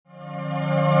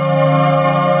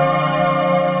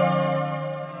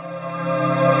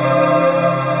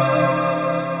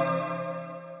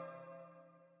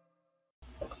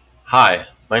Hi,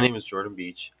 my name is Jordan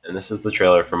Beach, and this is the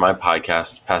trailer for my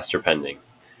podcast, Pastor Pending.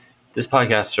 This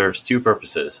podcast serves two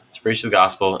purposes: to preach the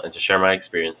gospel and to share my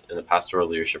experience in the pastoral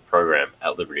leadership program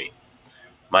at Liberty.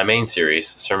 My main series,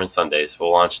 Sermon Sundays,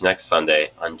 will launch next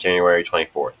Sunday on January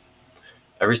 24th.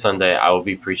 Every Sunday, I will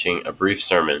be preaching a brief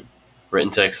sermon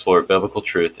written to explore biblical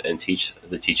truth and teach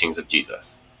the teachings of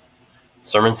Jesus.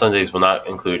 Sermon Sundays will not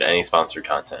include any sponsored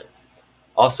content.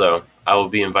 Also, I will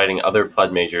be inviting other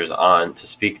Pledge majors on to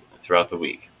speak throughout the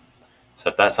week. So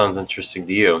if that sounds interesting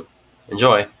to you,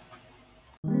 enjoy!